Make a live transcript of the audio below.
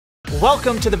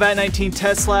Welcome to the Vat19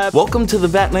 Test Lab. Welcome to the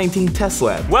Vat19 Test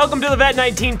Lab. Welcome to the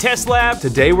Vat19 Test Lab.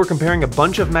 Today we're comparing a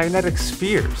bunch of magnetic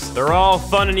spheres. They're all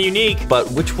fun and unique. But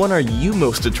which one are you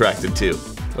most attracted to?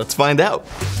 Let's find out.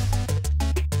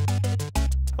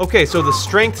 Okay, so the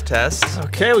strength test.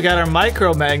 Okay, we got our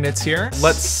micromagnets here.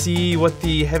 Let's see what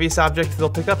the heaviest object they'll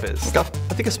pick up is. I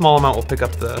think a small amount will pick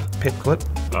up the pit clip.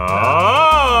 Oh!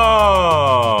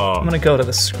 I'm gonna go to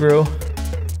the screw.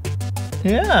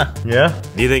 Yeah. Yeah?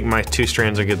 Do you think my 2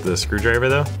 strands will get the screwdriver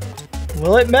though?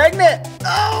 Will it magnet?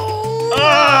 Oh!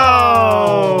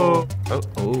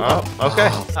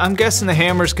 Okay. I'm guessing the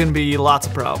hammer's gonna be lots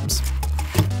of problems.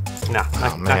 No,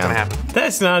 not gonna happen.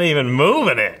 That's not even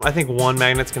moving it. I think one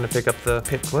magnet's gonna pick up the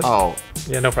pit clip. Oh,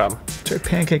 Yeah, no problem. Try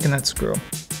pancaking that screw.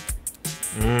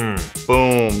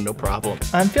 boom, no problem.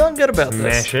 I'm feeling good about this.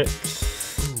 Mash it.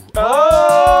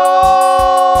 Oh!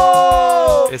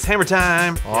 It's hammer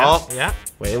time. Oh, Yeah.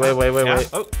 wait.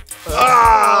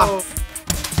 Oh.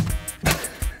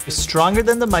 It's stronger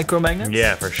than the micromagnets.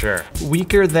 Yeah, for sure.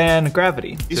 Weaker than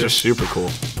gravity. These are super cool.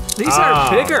 These are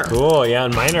bigger. Cool, yeah,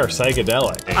 and mine are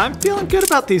psychedelic. I'm feeling good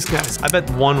about these guys. I bet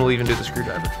one will even do the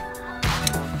screwdriver.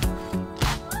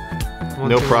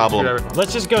 No problem.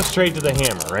 Let's just go straight to the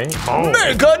hammer, right?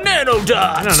 Mega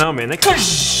Nanodots! I don't know, man. They kind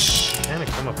of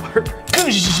come apart.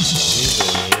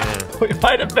 Easily, yeah. We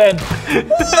might have been a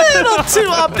little too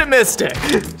optimistic.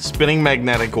 Spinning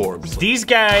Magnetic Orbs. These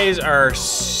guys are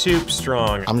soup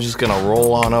strong. I'm just gonna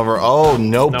roll on over. Oh,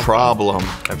 no problem.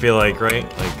 I feel like, right?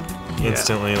 Like,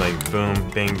 instantly, like, boom,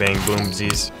 bang, bang,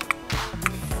 boomsies.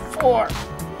 4.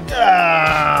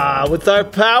 With our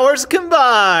powers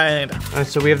combined. All right,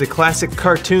 so we have the classic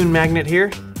cartoon magnet here.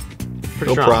 Pretty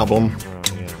No strong. problem.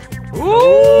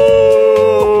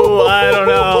 Ooh, I don't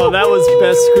know. That was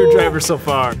best screwdriver so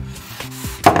far.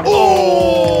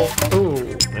 Oh! Ooh.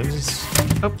 I'm just...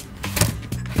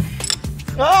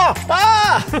 Oh!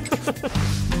 Ah!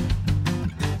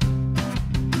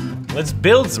 Let's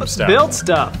build some stuff. Build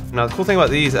stuff. Now the cool thing about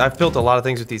these, I've built a lot of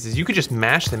things with these, is you could just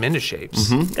mash them into shapes.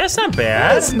 That's not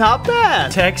bad. That's not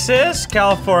bad. Texas,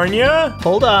 California.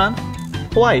 Hold on.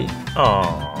 Hawaii.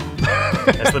 Oh,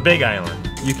 that's the big island.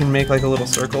 You can make like a little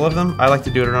circle of them. I like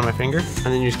to do it around my finger, and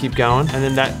then you just keep going, and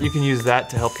then that you can use that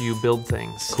to help you build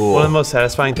things. Cool. One of the most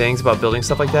satisfying things about building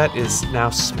stuff like that is now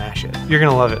smash it. You're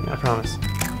gonna love it, I promise.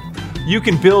 You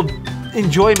can build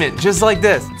enjoyment just like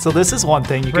this. So this is one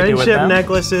thing you can do with Friendship them.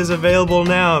 necklaces available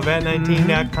now at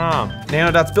vat19.com.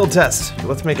 Nanodots build test.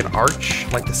 Let's make an arch,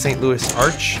 like the St. Louis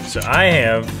Arch. So I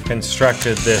have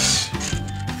constructed this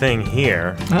thing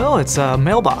here. Oh, it's a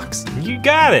mailbox. You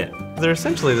got it. They're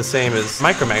essentially the same as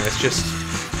micromagnets, just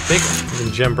bigger. You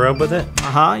can jump rope with it.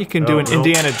 You can do an nope.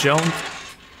 Indiana Jones.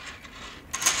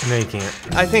 No, you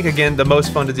can't. I think, again, the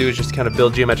most fun to do is just kind of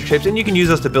build geometric shapes, and you can use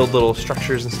those to build little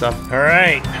structures and stuff. All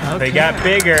right, they got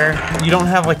bigger. You don't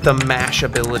have like the mash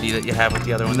ability that you have with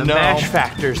the other one. The No. mash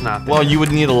factor's not there. Well, you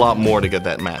would need a lot more to get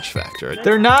that match factor.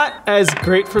 They're not as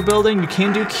great for building. You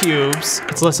can do cubes.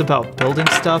 It's less about building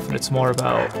stuff, and it's more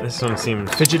about This one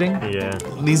seems... fidgeting. Yeah.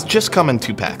 These just come in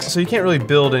 2 packs. So you can't really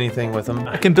build anything with them.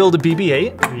 I can build a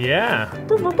BB-8. Yeah.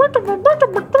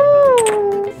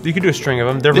 You can do a string of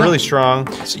them. They're really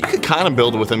strong. So you could kind of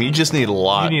build with them. You just need a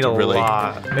lot. You need to a really...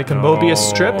 lot. Make a Mobius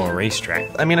strip. Oh,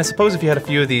 racetrack. I mean, I suppose if you had a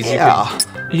few of these, Yeah.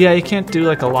 Yeah, you can't do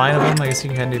like a line of them. I guess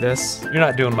you can do this. you're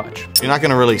not doing much. You're not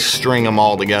gonna really string them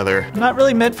all together. Not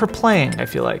really meant for playing, I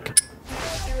feel like.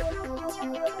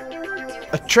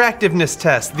 Attractiveness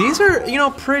test. These are, you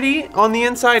know, pretty on the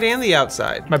inside and the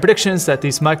outside. My prediction is that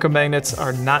these micromagnets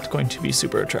are not going to be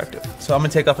super attractive. So I'm gonna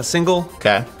take off a single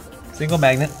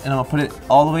magnet, and I'll put it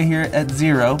all the way here at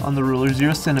 0 on the ruler,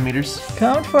 0 centimeters.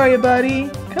 Coming for you, buddy.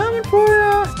 Coming for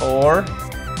you. Or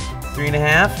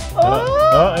 3.5.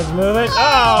 Oh, it's moving.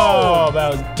 Oh,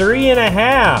 about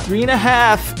 3.5.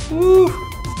 3.5. Ooh.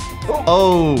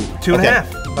 Oh,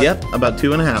 2.5. Yep, about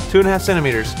 2.5. 2.5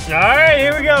 centimeters. All right,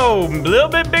 here we go. A little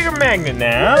bit bigger magnet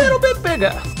now. A little bit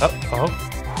bigger.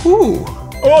 Ooh.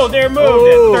 Oh, they're moved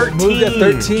Oh, at 13. moved at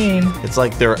 13. It's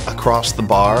like they're across the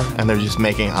bar and they're just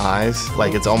making eyes.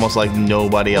 Like it's almost like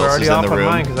nobody We're else already is in off the on room.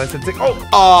 mine because I said 6. Oh,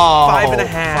 Oh, 5.5.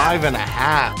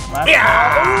 5.5.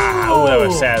 Yeah. Oh, that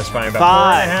was satisfying. About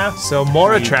 5. 4.5. So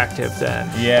more attractive than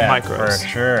Yeah, the micros. for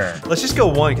sure. let's just go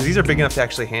 1 because these are big enough to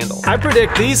actually handle. I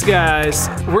predict these guys,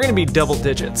 we're gonna be double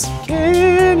digits.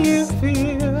 Can you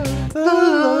feel the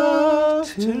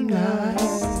love tonight?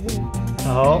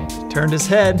 Oh, turned his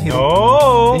head. He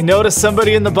noticed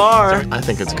somebody in the bar. I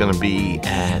think it's gonna be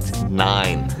at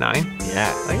 9. 9?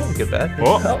 Yeah. I think that's a good bet.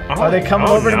 Are they coming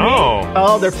over to me? no.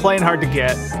 Oh, they're playing hard to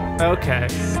get. Okay.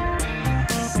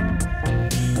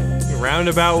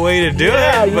 roundabout way to do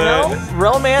Yeah, it, you but know,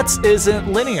 romance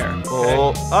isn't linear.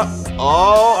 Oh,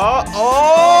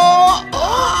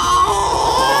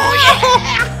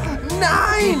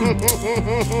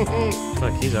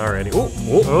 look, he's already.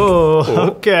 Oh,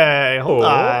 okay, hold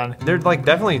on. They're like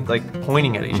definitely like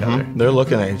pointing at each other. they're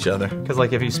looking at each other. Because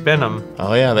like if you spin them,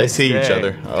 Oh yeah, they see each stay.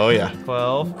 other. Oh yeah.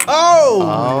 12.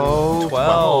 Oh,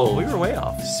 12. We were way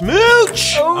off.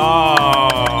 smooch.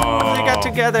 Oh. They got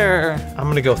together. I'm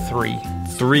gonna go 3.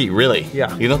 3, really?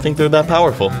 Yeah. You don't think they're that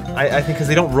powerful? I think because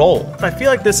they don't roll. I feel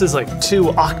like this is like two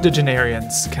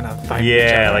octogenarians kind of fighting each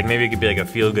Yeah, other. like maybe it could be like a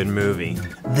feel-good movie.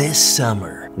 This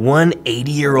summer, one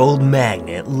 80-year-old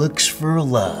magnet looks for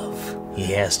love.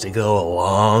 He has to go a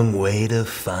long way to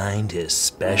find his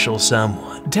special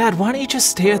someone. Dad, why don't you just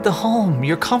stay at the home?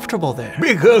 You're comfortable there.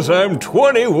 Because I'm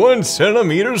 21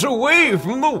 centimeters away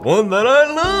from the one that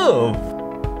I love.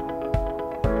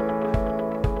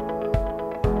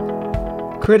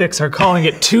 Critics are calling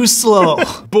it too slow.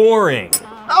 Boring.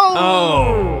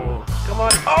 Oh. Come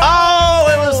on. Oh,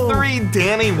 it was 3.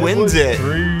 Danny wins it.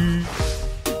 3.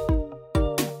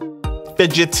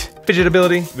 Fidget.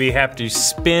 Fidgetability. We have to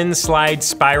spin, slide,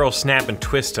 spiral, snap, and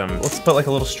twist them. Let's put like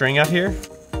a little string out here.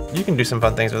 You can do some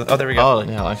fun things with it. Oh, there we go. Oh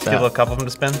yeah, I like Give a that. couple of them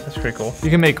to spin. That's pretty cool. You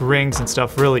can make rings and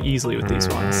stuff really easily with these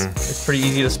ones. It's pretty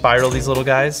easy to spiral these little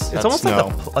guys. It's That's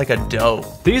almost like a dough.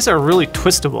 These are really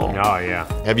twistable. Oh, yeah.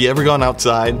 Have you ever gone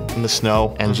outside in the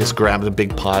snow and just grabbed a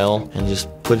big pile and just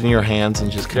put it in your hands and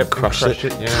just kind of crushed crush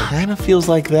it? it, yeah. Kind of feels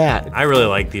like that. I really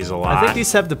like these a lot. I think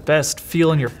these have the best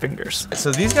feel in your fingers.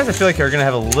 So these guys I feel like are gonna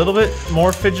have a little bit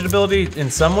more fidgetability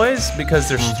in some ways because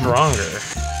they're stronger.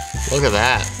 Look at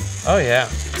that. Oh yeah.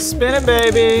 Spin it,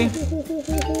 baby.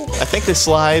 I think they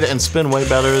slide and spin way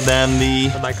better than the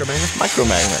Micromagnets?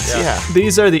 micromagnets. Yeah.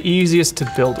 These are the easiest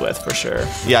to build with for sure.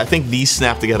 Yeah, I think these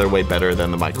snap together way better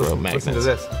than the Listen to micromagnets.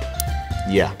 this.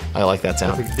 Yeah, I like that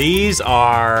sound. These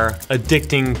are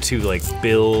addicting to like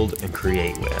build and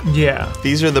create with. Yeah.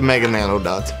 These are the Mega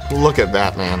Nanodots. Look at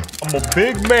that, man. I'm a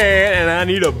big man and I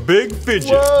need a big fidget.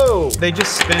 Whoa! They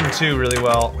just spin too really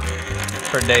well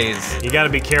for days. You gotta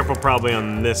be careful probably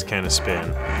on this kind of spin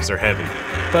because they're heavy.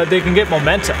 But they can get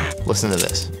momentum. Listen to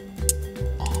this.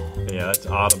 Yeah, that's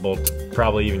audible to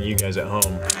probably even you guys at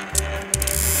home.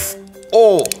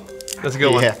 Oh! That's a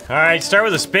good one. Yeah. All right, start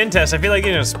with a spin test. I feel like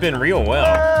you're gonna spin real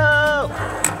well.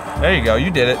 There you go, you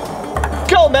did it.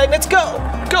 Go, magnets, go!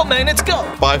 Go, magnets, go!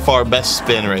 By far best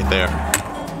spin right there.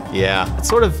 Yeah. It's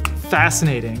sort of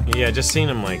fascinating. Yeah, just seeing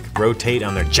them like rotate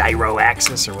on their gyro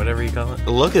axis or whatever you call it.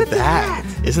 Look at that.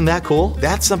 Isn't that cool?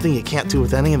 That's something you can't do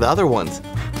with any of the other ones.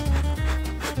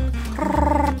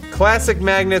 Classic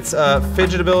magnets,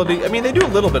 fidgetability. I mean, they do a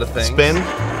little bit of things. Spin.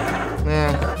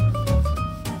 Yeah.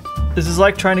 This is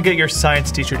like trying to get your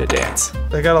science teacher to dance.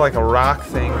 They got like a rock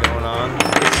thing going on.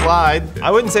 Slide.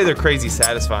 I wouldn't say they're crazy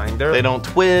satisfying. They don't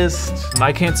twist.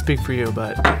 I can't speak for you,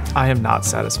 but I am not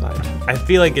satisfied. I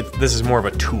feel like this is more of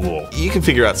a tool. You can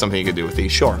figure out something you could do with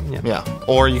these, sure. Yeah.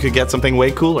 Or you could get something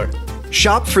way cooler.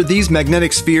 Shop for these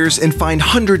magnetic spheres and find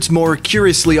hundreds more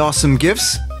curiously awesome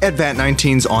gifts at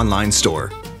Vat19's online store.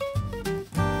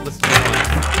 Let's do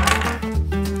it.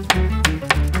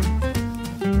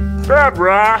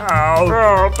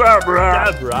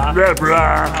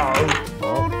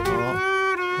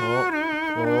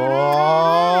 Oh.